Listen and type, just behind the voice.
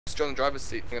Sit on the driver's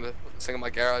seat. I'm gonna put this thing in my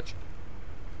garage.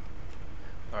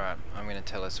 Alright, I'm gonna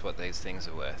tell us what these things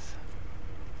are worth.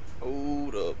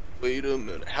 Hold up, wait a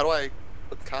minute. How do I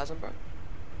put the cars in, bro?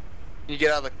 Can you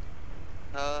get out of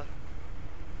the car?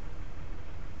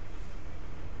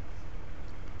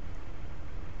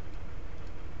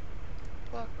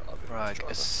 Fuck off, Right,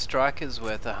 driver. a striker's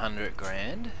worth 100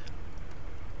 grand.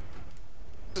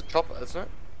 It's a chopper, isn't it?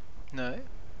 No.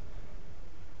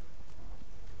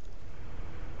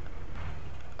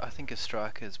 I think a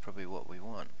striker is probably what we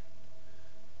want.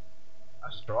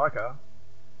 A striker?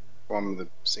 One with a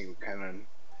single cannon.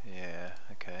 Yeah,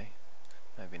 okay.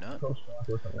 Maybe not.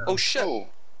 Oh shit! Oh,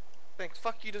 Thanks,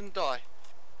 fuck you didn't die.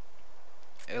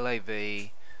 LAV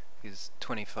is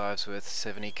 25's worth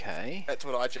 70k. That's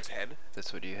what I just had.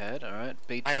 That's what you had, alright.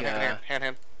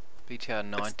 Hand. BTR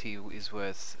 90 is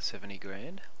worth 70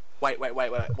 grand. Wait.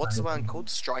 What's the one called?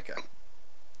 Striker.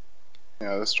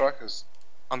 yeah, the strikers.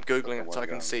 I'm googling it so I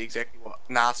can see exactly what.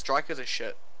 Nah, strikers are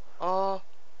shit. Oh.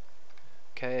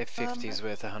 KA50 is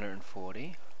worth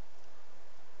 140.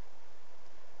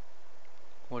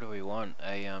 What do we want?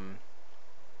 A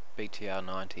BTR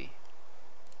 90.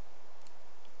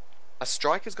 A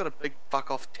striker's got a big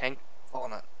fuck off tank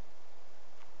on it.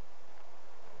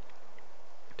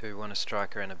 Do we want a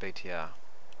striker and a BTR?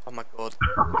 Oh my god.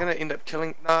 We're gonna end up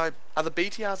killing. No, are the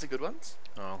BTRs the good ones?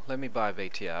 Oh, let me buy a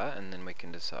BTR and then we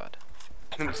can decide.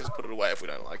 And then we just put it away if we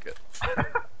don't like it.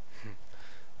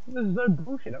 This is no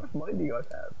bullshit. How much money do you guys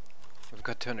have? We've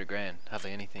got 200 grand,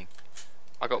 hardly anything.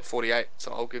 I got 48,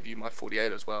 so I'll give you my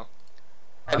 48 as well.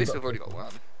 At least we've already got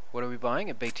one. What are we buying?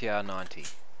 A BTR 90.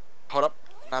 Hold up.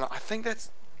 No, I think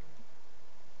that's...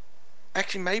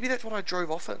 Actually, maybe that's what I drove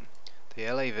off in.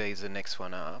 The LAV is the next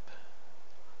one up.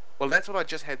 Well, that's what I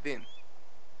just had then.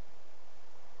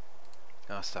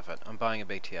 Oh, stuff it. I'm buying a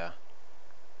BTR.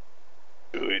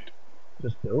 Do it.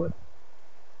 Just do it.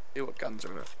 See what guns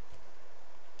are in it.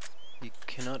 You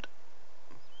cannot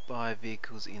buy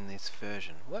vehicles in this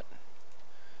version. What?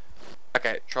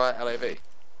 Okay, try LAV.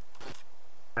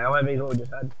 LAV's what we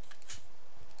just had.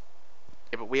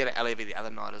 Yeah, but we had an LAV the other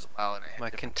night as well. And it had My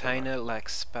different container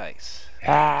lacks space.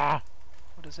 Ah!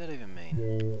 What does that even mean?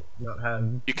 Yeah, not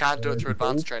have. You can't do it through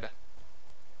Advanced Trader.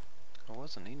 I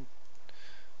wasn't in.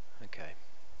 Okay.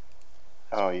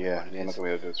 Oh yeah, what it you're not is. gonna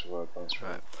be able to do it through work. That's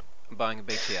Right. right. I'm buying a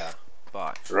BTR.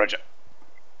 Bye. Roger.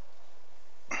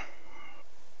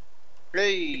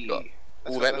 Hey, got-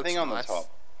 that's Ooh, got that the looks thing on nice. the top.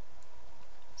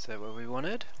 Is that what we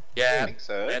wanted? I Yeah, think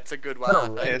so. that's a good one. I Yeah,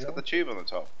 think. it's got the tube on the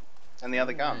top, and the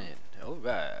other gun.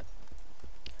 Alright.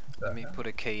 Let me put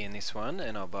a key in this one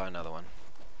and I'll buy another one.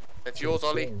 That's yours,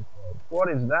 Ollie. What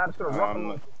is that? It's got a rocket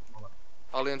launcher.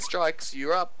 Ollie and Strikes,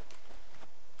 you're up.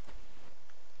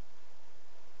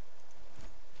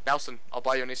 Nelson, I'll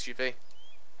buy you an SUV.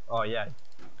 Oh yeah.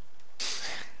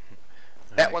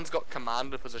 That Right, one's got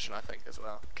commander position, I think, as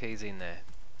well. keys in there.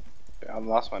 Yeah, the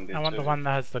last one did I want too. the one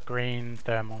that has the green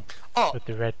thermal Oh, with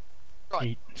the red right.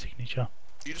 heat signature.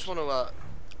 Do you just want to,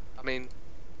 I mean,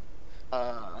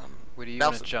 Would you want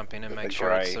Nelson. to jump in and With make the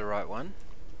sure it's grey. the right one?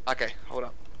 okay, hold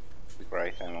up. The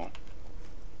grey thermal.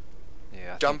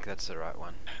 Yeah, I Jump. think that's the right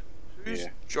one. Who's Yeah.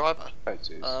 driver? That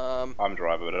is. Um, I'm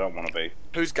driver, but I don't want to be.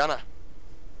 who's gunner?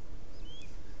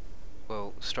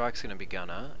 Well, Strike's gonna be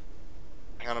gunner.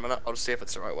 Hang on a minute, I'll just see if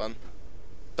it's the right one.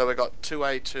 So we got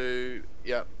 2A2,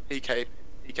 yep,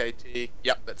 PKT,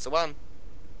 yep, that's the one.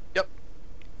 Yep,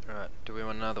 Right, do we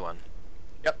want another one?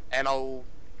 yep, and I'll,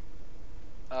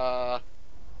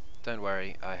 Don't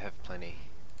worry, I have plenty.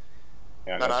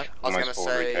 Yeah, No, I no, got I was almost gonna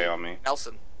 400k say- on me.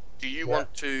 Nelson, do you Yeah.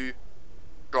 want to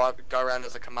go around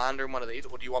as a commander in one of these,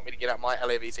 or do you want me to get out my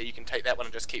LAV so you can take that one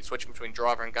and just keep switching between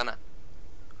driver and gunner?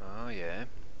 Oh yeah.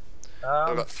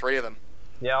 We've got 3 of them.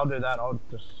 Yeah, I'll do that. I'll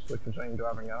just switch between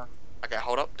driver and gunner. Okay,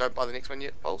 hold up, don't buy the next one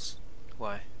yet, Pulse.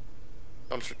 Why?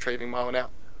 I'm just retrieving my one out.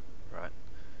 Right.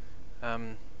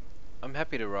 I'm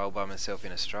happy to roll by myself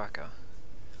in a striker.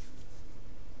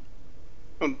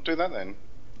 Well, do that then. You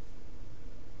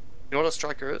know what a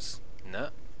striker is? No.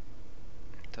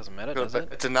 Doesn't matter, does it?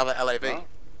 It's another LAV. No.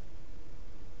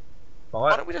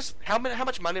 Why Buy don't we just, how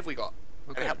much money have we got?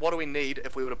 Okay. And what do we need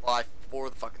if we were to buy 4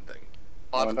 of the fucking thing?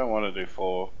 No, 5 I of them. don't want to do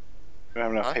 4. We don't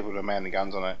have enough Huh? people to man the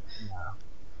guns on it.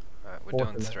 Right, we're Fourth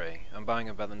doing of it. 3. I'm buying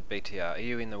another BTR. Are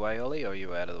you in the way, Ollie, or are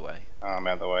you out of the way? I'm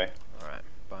out of the way. Alright,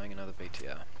 buying another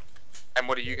BTR. And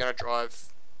what are you gonna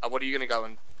drive? What are you gonna go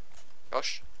in?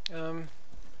 Josh?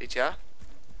 BTR?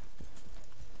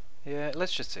 Yeah,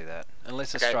 let's just do that.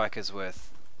 Unless a Okay. striker's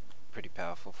worth pretty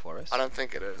powerful for us. I don't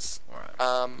think it is. Alright,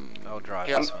 I'll drive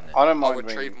yeah, this one then. I don't I'll mind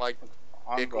retrieve being. my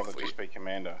I'd vehicle rather for just be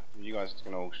commander. You guys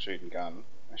can all shoot and gun,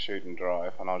 shoot and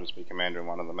drive, and I'll just be commander in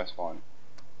one of them. That's fine.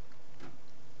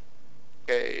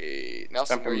 Okay,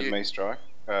 Nelson, Jump where in are with you? me, Strike.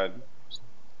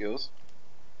 Skills.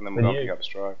 And then we'll With go you. pick up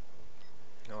Strike.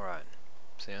 Alright.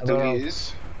 Sounds Hello. good. There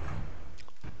is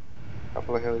a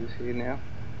couple of helis here now.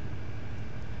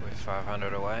 We're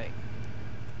 500 away.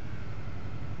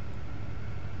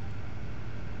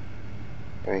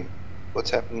 Okay. What's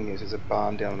happening is there's a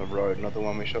barn down the road, not the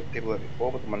one we shot people at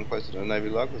before, but the one closer to the Navy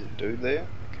log. There's a dude there,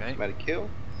 Okay. made a kill.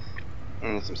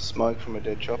 And there's some smoke from a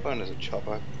dead chopper, and there's a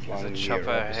chopper There's flying a in the chopper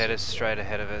air headed opposite. straight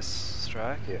ahead of us,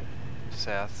 Strike. Yeah.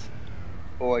 South.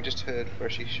 Oh, I just heard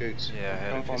Freshie shoots. Yeah, I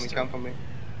heard Come a for me, pistol. come for me.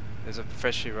 There's a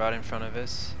freshie right in front of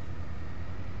us.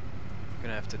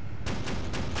 Gonna have to...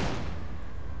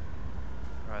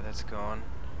 Alright, that's gone.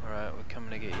 Alright, we're coming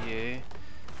to get you.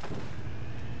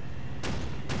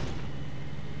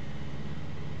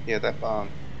 Yeah, that barn.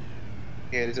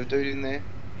 Yeah, there's a dude in there.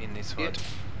 In this one. Hit.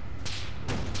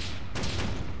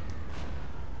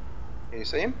 Can you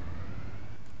see him?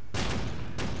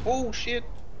 Oh shit!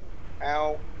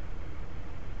 Ow!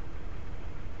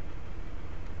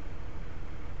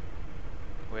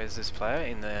 Where's this player?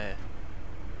 In the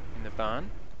barn?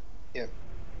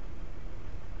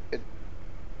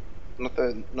 Not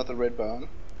the red barn.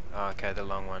 Oh, okay, the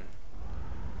long one.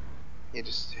 Yeah,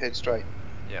 just head straight.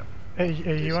 Are you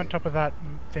on Decent. top of that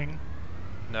thing?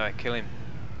 No, kill him.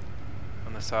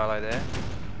 On the silo there.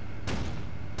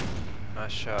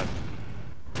 Nice shot.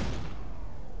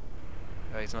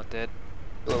 Oh, he's not dead.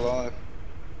 Still alive.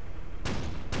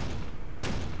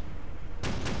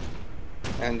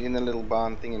 And in the little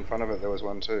barn thing in front of it, there was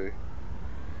one too.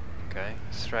 Okay,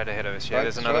 straight ahead of us. Yeah, Right,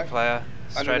 there's another straight. player.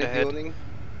 Straight Underneath the ahead. awning.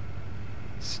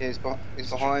 Yeah, he's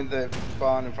behind the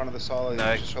barn in front of the silo.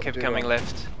 No, You just shot the keep dude coming on.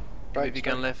 left. Straight, Move your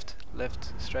gun left.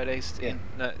 Left. Straight east. Yeah. In.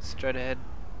 No, straight ahead.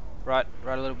 Right.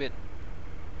 Right a little bit.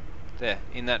 There.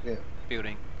 In that Yeah.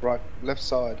 building. Right, left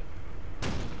side.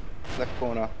 Left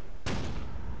corner.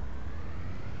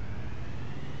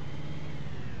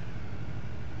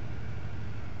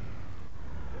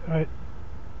 Right,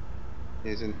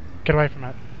 He's in. get away from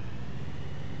it.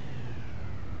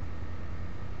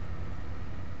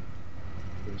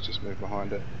 He's just moved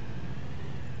behind it.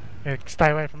 Yeah,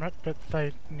 stay away from it, but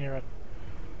stay near it.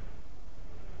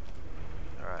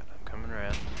 Alright, I'm coming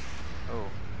around. Oh.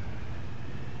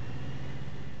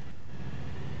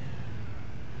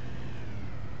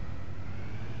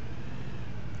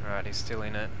 Alright, he's still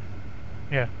in it.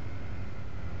 Yeah.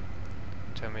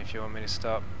 Tell me if you want me to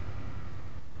stop.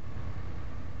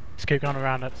 Just keep going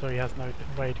around it so he has no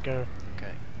way to go.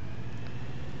 Okay.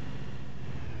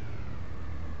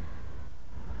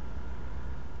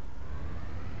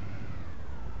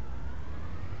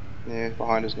 Yeah,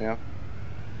 behind us now.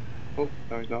 Oh,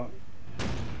 no he's not.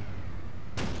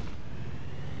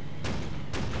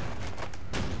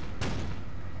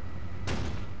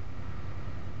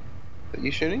 Are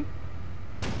you shooting?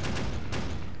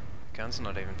 Gun's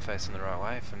not even facing the right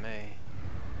way for me.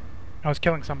 I was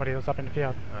killing somebody that was up in the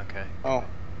field. Okay. Oh,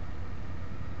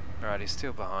 Alright, he's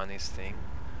still behind this thing.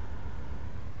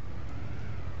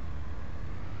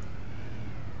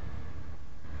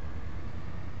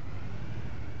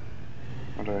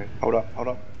 okay. Hold up, hold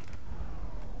up.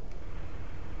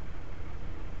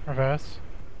 Reverse.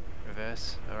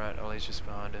 Reverse. Alright, Ollie's just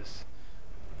behind us.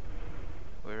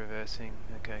 We're reversing.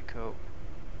 Okay, cool.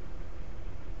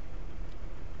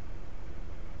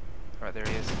 Alright, there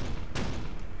he is.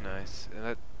 Nice. And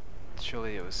that,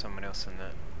 surely it was someone else in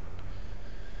that.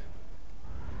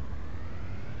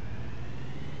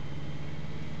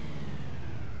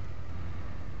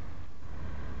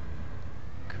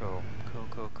 Cool, cool,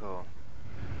 cool, cool.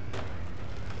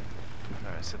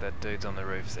 Alright, so that dude's on the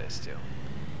roof there still.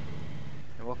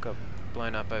 And what got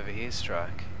blown up over here,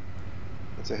 Strike?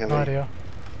 It's a No heli. idea.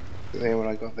 There when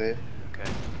I got there.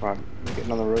 Okay, Right, we're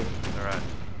getting on the roof. alright.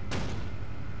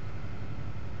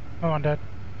 Oh, I'm dead.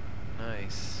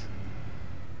 Nice.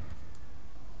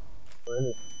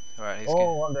 Really? Alright, he's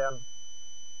Oh, one down.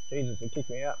 Jesus, he kicked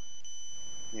me out.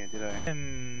 Yeah, did I?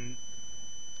 And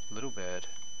Little bird.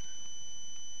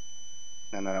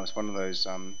 No, no, it was one of those,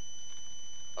 This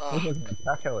Oh, is an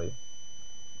attack heli.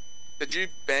 did you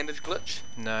bandage glitch?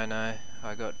 No, no,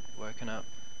 I got woken up.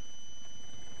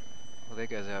 Well, there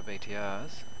goes our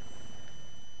BTRs.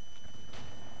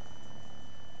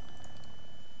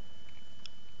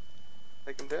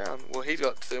 Take him down. Well, he's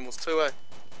got thermals too, eh?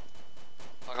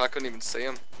 Like, I couldn't even see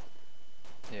him.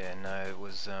 Yeah, no, it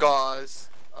was. Guys,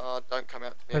 don't come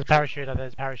out to me. there's a parachuter,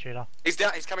 there's a parachuter. He's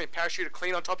down, he's coming. Parachuter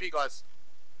clean on top of you guys.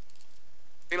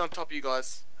 Clean on top of you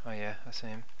guys. Oh yeah, I see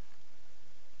him.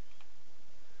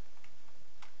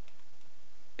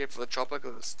 Careful for the chopper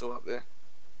because it's still up there.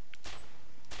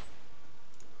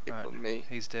 Keep Right. with me.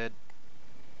 He's dead.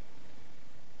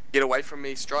 Get away from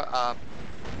me,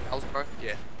 Ellsbro.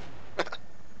 Yeah. I've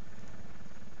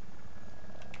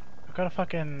got a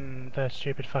fucking the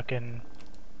stupid fucking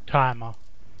timer.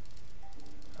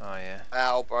 Oh yeah.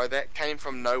 Ow, bro, that came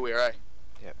from nowhere, eh?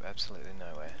 Yep, absolutely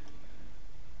nowhere.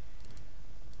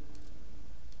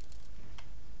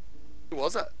 Who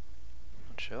was it?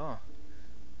 Not sure.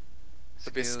 The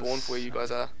best spawn for where you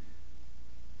guys are.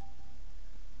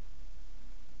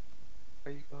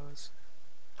 Where you guys?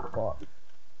 What?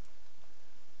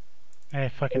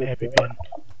 Hey, fucking epic pen.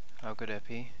 Oh, good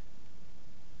epi.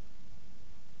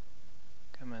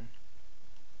 Come in.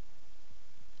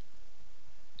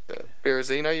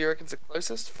 Berezino, you reckon's the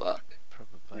closest? Fuck.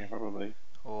 Probably. Yeah, probably.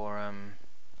 Or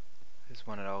there's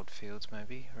one at Old Fields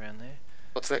maybe around there.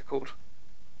 What's that called?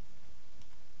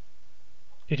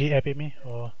 Did he epic me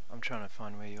or I'm trying to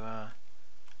find where you are.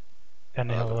 down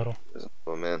the hill a little?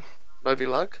 Oh man. Novi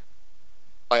Lug?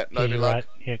 Oh yeah, Yeah, Novi you're Lug. right.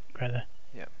 Yeah, right there.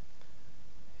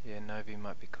 Yeah, Novi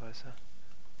might be closer.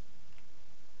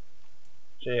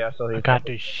 Gee, I saw I his. can't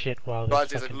do shit while this Guys,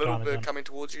 there's a fucking little timer's bird on. coming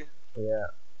towards you. Yeah.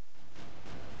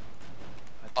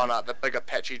 Oh no, the big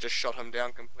Apache just shot him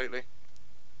down completely.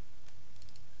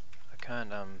 I can't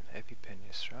EpiPen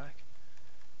your strike.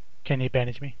 Can you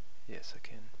bandage me? Yes, I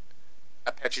can.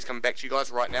 Apache's coming back to you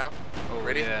guys right now. Oh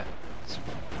Ready? yeah, it's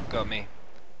got me.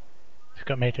 It's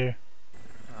got me too.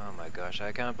 Oh my gosh,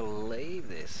 I can't believe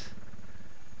this.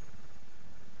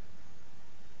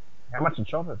 How much a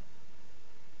chopper?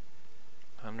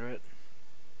 100.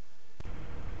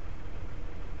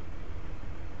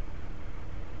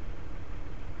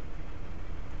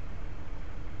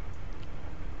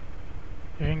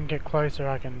 If you can get closer,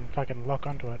 I can fucking lock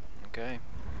onto it. Okay.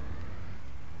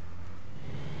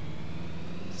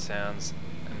 Sounds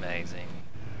amazing.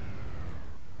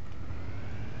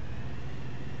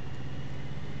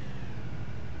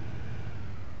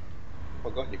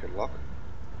 Forgot you could lock.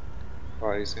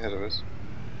 Oh, he's ahead of us.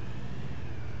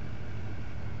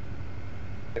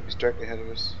 Yep, he's directly ahead of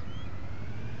us.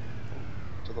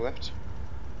 To the left.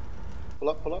 Pull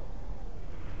up, pull up.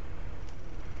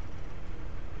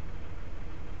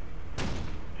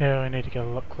 Yeah, we need to get a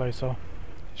lot closer.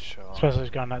 Sure. Especially if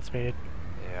it's going that speed.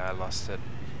 Yeah, I lost it.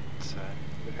 So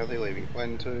How are they leaving?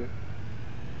 1, 2.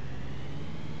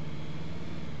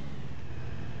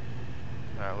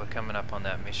 alright, we're coming up on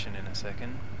that mission in a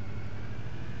second.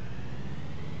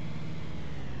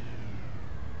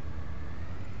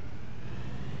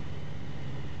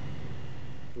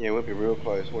 Yeah, we'll be real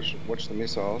close. Watch the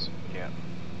missiles. Yeah.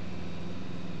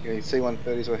 Yeah, you see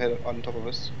 130s ahead on top of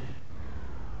us.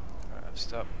 Alright, I've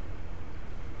stopped.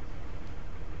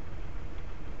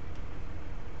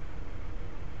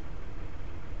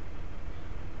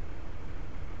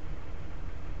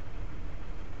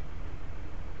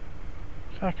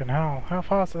 Fucking hell, how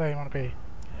fast do they want to be?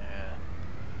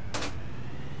 Yeah.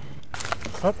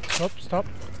 Oh, oh, stop.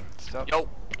 Stop. Yo,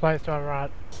 Players to our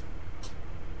right.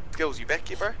 Skills, you back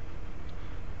yet, bro?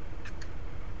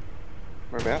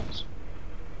 Whereabouts?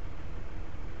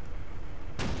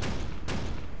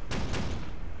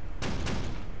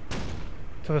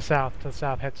 To the south, head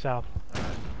south.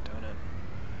 Alright, doing it.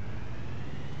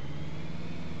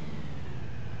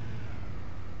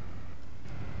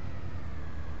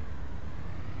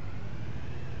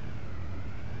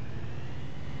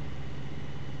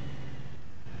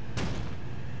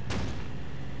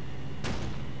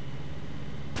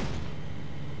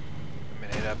 I'm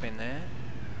gonna head up in there.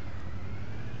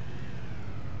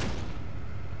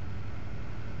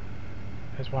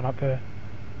 There's one up there.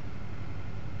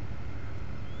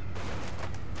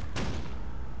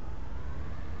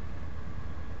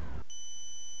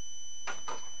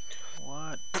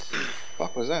 What?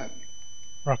 Fuck was that?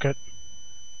 Rocket.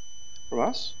 From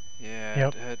us? Yeah,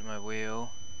 Yep. it hurt my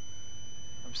wheel.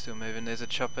 I'm still moving. There's a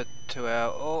chopper to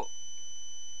our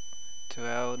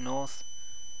north.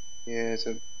 Yeah, it's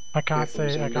a... I can't Careful, see, I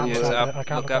there's can't Yeah, look it's up up. at it. I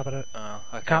can't Look look up. up at it. Oh, I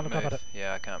can't can't look up move. at it.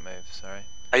 Yeah, I can't move. Sorry.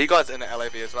 Are you guys in the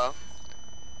LAV as well?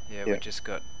 Yeah, Yeah. we just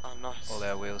got Oh, nice. all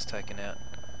our wheels taken out.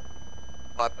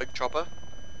 By a big chopper.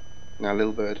 No,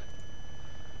 little bird.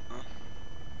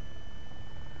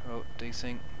 Oh,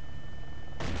 desync.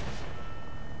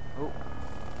 Oh,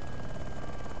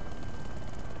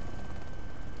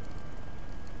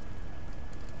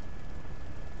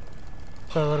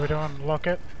 So what are we doing? Lock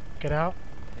it? Get out?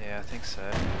 yeah, I think so.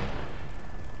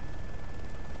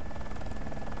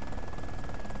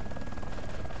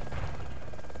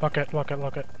 Lock it, lock it,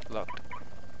 lock it. Locked.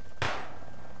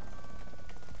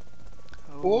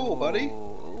 Whoa, buddy.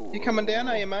 Ooh. You coming down,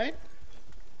 are you, mate?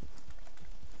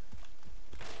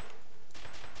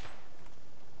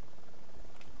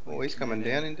 Oh, he's coming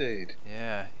down indeed.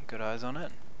 Yeah, you got eyes on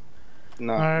it?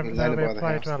 No, No, he but landed there'll be by a the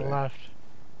player house to our there. left.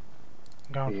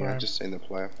 I'm going for Yeah, him. I've just seen the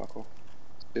player, fuck off.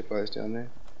 Two players down there.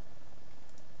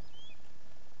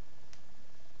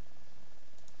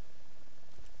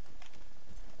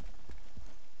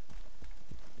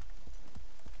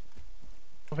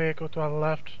 Vehicle to our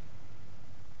left.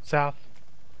 South.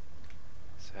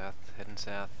 South, heading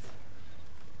south.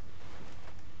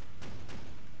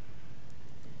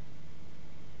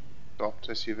 Stopped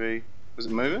SUV. Was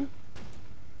it moving?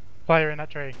 Player in that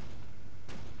tree.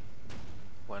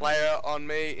 One. Player on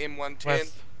me, M110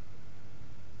 West.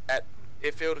 at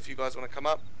airfield if you guys want to come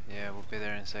up. Yeah, we'll be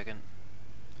there in a second.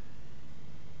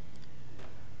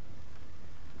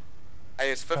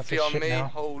 AS50 That's a on shit me, now.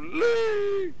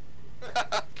 holy!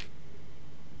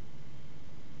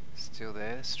 Still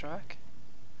there, strike?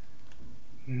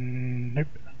 Nope.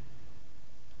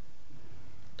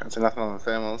 Can't see nothing on the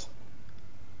thermals.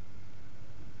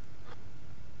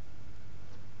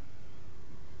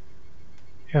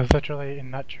 He was literally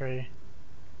in that tree.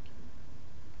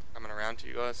 Coming around to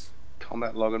you guys.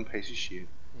 Combat login piece of shit.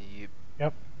 Yep.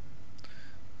 Yep.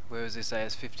 Where was this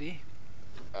AS50?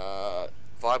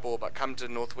 Vibor, but come to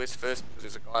northwest first because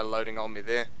there's a guy loading on me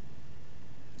there.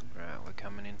 Right, we're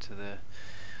coming into the...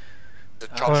 The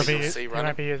Oh, chopper so you'll he see might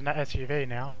running. be using that SUV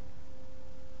now.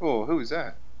 Oh, who was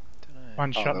that? Dunno.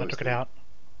 One shot that and I was took it the- out.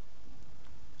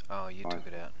 Oh, you Right. took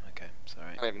it out. Okay,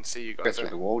 sorry. I can't even see you Get guys through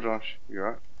there. the wall, Josh. You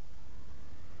right?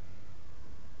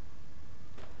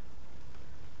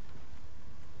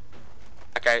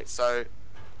 Okay, so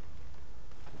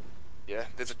yeah,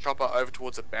 there's a chopper over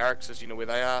towards the barracks, as you know where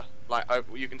they are. Like,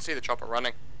 over, you can see the chopper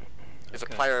running. There's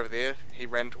Okay. a player over there. He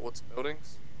ran towards the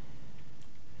buildings.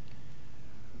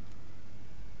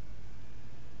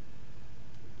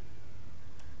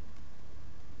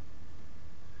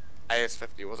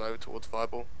 AS50 was over towards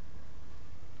Vibor.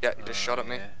 Yeah, he just shot at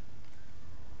me. Yeah.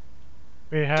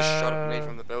 We have. Just shot at me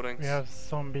from the buildings. We have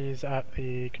zombies at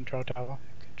the control tower.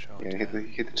 Control Yeah, tower.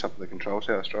 hit the top of the control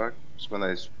tower strike. Just one of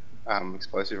those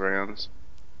explosive rounds.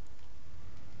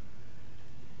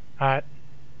 Alright.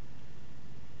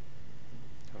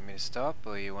 Want me to stop,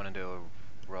 or you want to do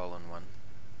a rolling one?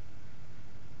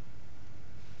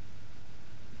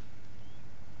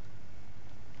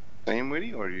 See him,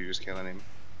 Woody, or are you just killing him?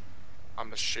 I'm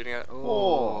just shooting it.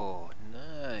 Oh,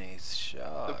 nice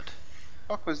shot.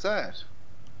 Fuck was that?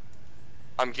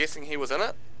 I'm guessing he was in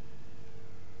it.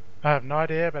 I have no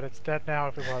idea, but it's dead now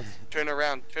if it was. Turn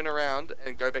around,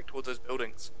 and go back towards those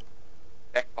buildings.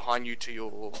 Back behind you to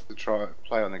your To try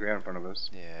play on the ground in front of us.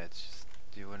 Yeah, it's just...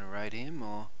 Do you want to raid him,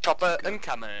 or...? chopper Okay.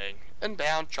 incoming.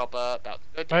 Inbound chopper about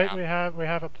to go Wait, down. we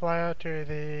have a player to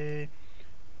the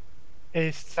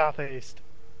east southeast.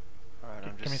 Alright, I'm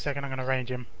just... Give me a second, I'm gonna range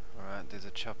him. Alright, there's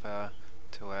a chopper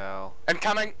to our...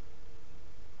 Incoming.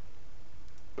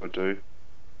 What do?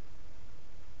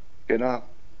 Get up.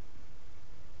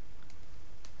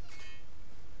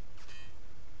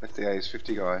 That's the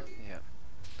AS50 guy. Yeah.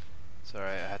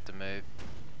 Sorry, I had to move.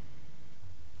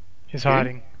 He's Him?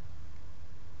 hiding.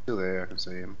 Still there, I can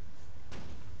see him.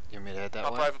 You want me to head that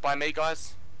Up way? over by me,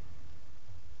 guys.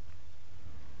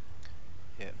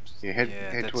 Yep. Yeah, head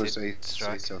that's towards it. east,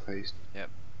 Strike. southeast. You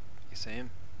see him?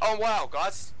 Oh wow,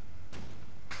 guys.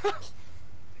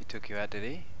 He took you out, did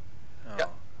he? Oh.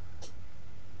 Yep.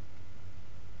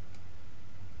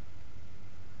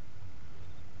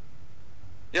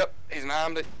 Yep, he's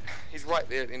armed. He's right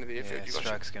there at the end of the airfield. Yeah, You guys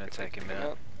Strike's should gonna take him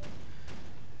definitely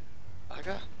out.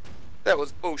 Okay. That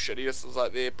was bullshit. He just was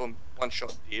like there, boom, one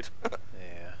shot dead.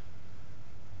 Yeah.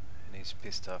 And he's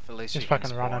pissed off. At least He's you can fucking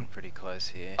spawn running. pretty close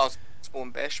here. I was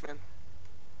spawn bash, man.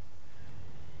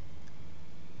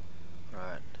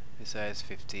 Right. This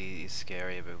AS50 is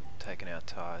scary, but taking our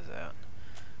tyres out.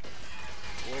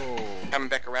 Whoa. Coming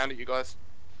back around at you guys.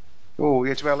 Oh,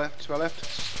 yeah, to our left, to our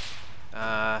left.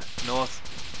 North.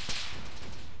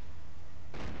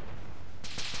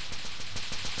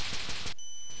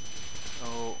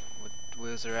 Oh,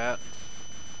 wheels are out.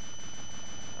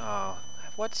 Oh,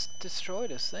 what's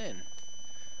destroyed us then?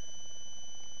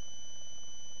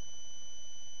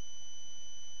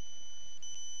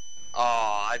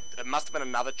 Oh, it must have been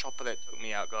another chopper that took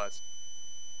me out, guys.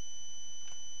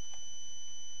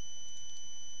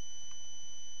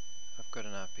 I've got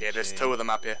an RPG. Yeah, there's two of them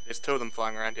up here. There's two of them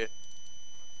flying around here.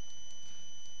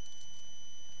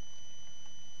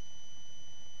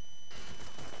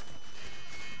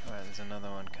 Alright, there's another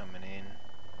one coming in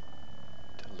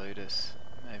to loot us,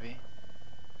 maybe.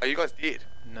 Are you guys dead?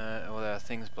 No, well, our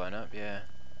thing's blown up, yeah.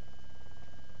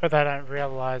 But they don't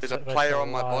realise There's a that we're player still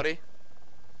on my alive. body.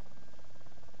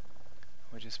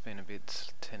 We're just being a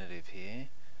bit tentative here.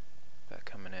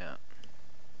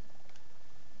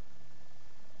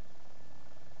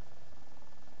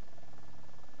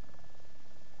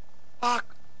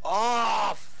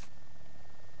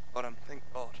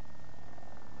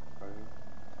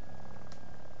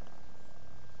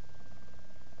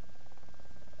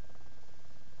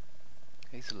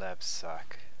 These labs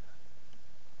suck.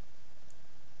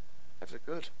 Labs are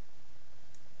good.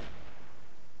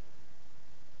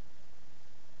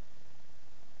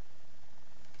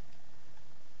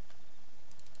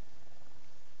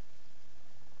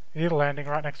 Is he landing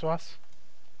right next to us?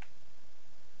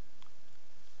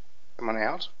 Someone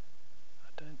out? I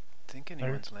don't think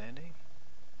anyone's landing.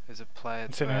 There's a player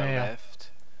It's to in our here. left.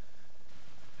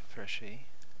 Freshie.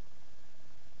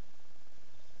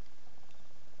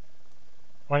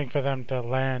 Waiting for them to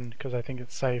land because I think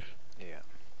it's safe. Yeah.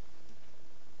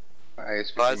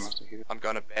 ASVG Guys, must have hit it. I'm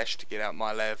going to bash to get out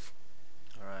my lev.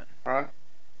 Alright. Alright.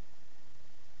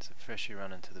 It's a freshie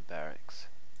run into the barracks.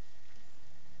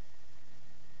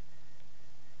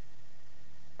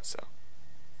 So,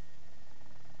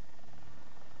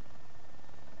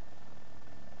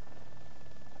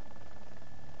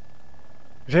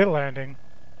 Is he landing?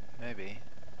 Maybe.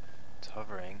 It's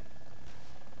hovering.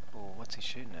 Oh, what's he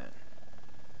shooting at?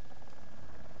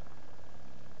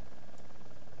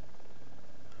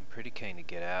 I'm pretty keen to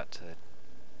get out to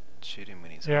shoot him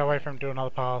when he's Yeah, hovering. wait for him to do another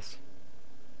pass.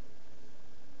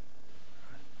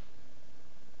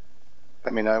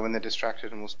 Let me know when they're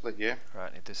distracted and we'll split you.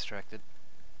 Right, it distracted.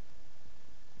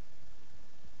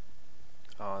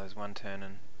 Oh, there's one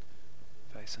turning.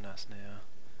 Facing us now.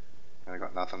 They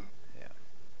got nothing. Yeah.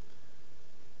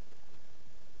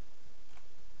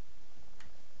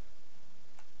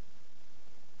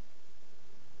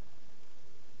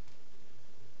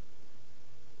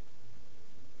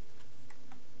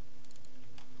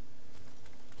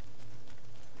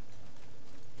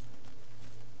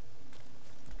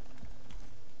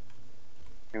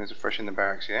 I think there's a fresh in the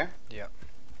barracks, yeah? Yeah.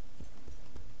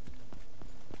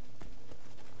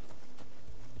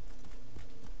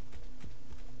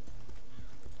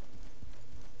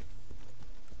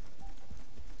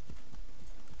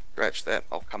 scratch that.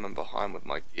 I'll come in behind with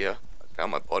my gear. I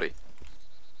found my body.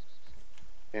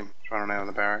 Him trying to nail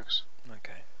the barracks.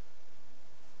 Okay.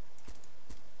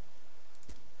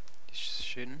 You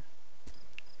shooting?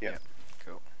 Yep. Yeah.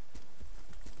 Cool.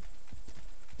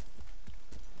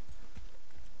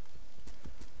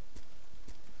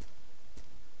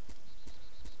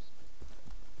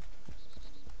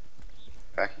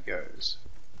 Back he goes.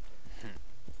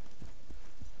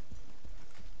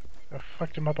 The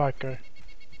fuck did my bike go?